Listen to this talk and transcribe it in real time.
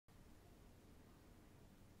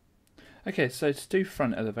Okay, so to do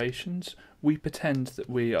front elevations, we pretend that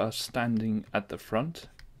we are standing at the front,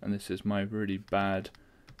 and this is my really bad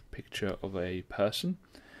picture of a person,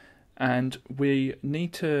 and we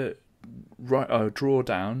need to draw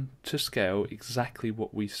down to scale exactly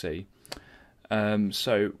what we see.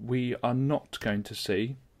 So we are not going to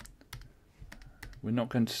see,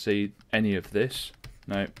 any of this.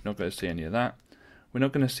 No, not going to see any of that. We're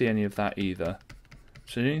not going to see any of that either.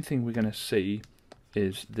 So the only thing we're going to see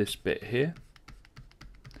is this bit here.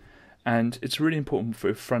 And it's really important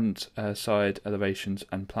for front side elevations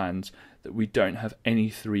and plans that we don't have any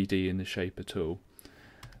 3D in the shape at all.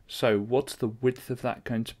 So what's the width of that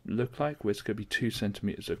going to look like? Well, it's going to be 2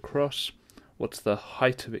 centimeters across. What's the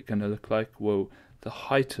height of it going to look like? Well, the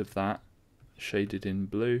height of that, shaded in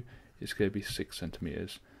blue, is going to be 6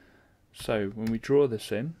 centimeters. So when we draw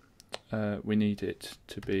this in, we need it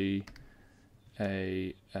to be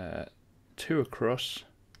a 2 across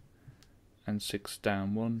and 6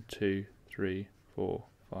 down, 1, 2, 3, 4,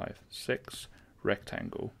 5, 6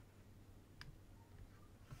 rectangle,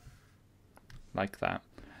 like that.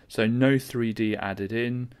 So no 3D added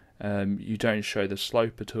in, you don't show the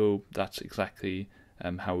slope at all. That's exactly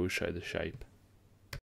how we'll show the shape.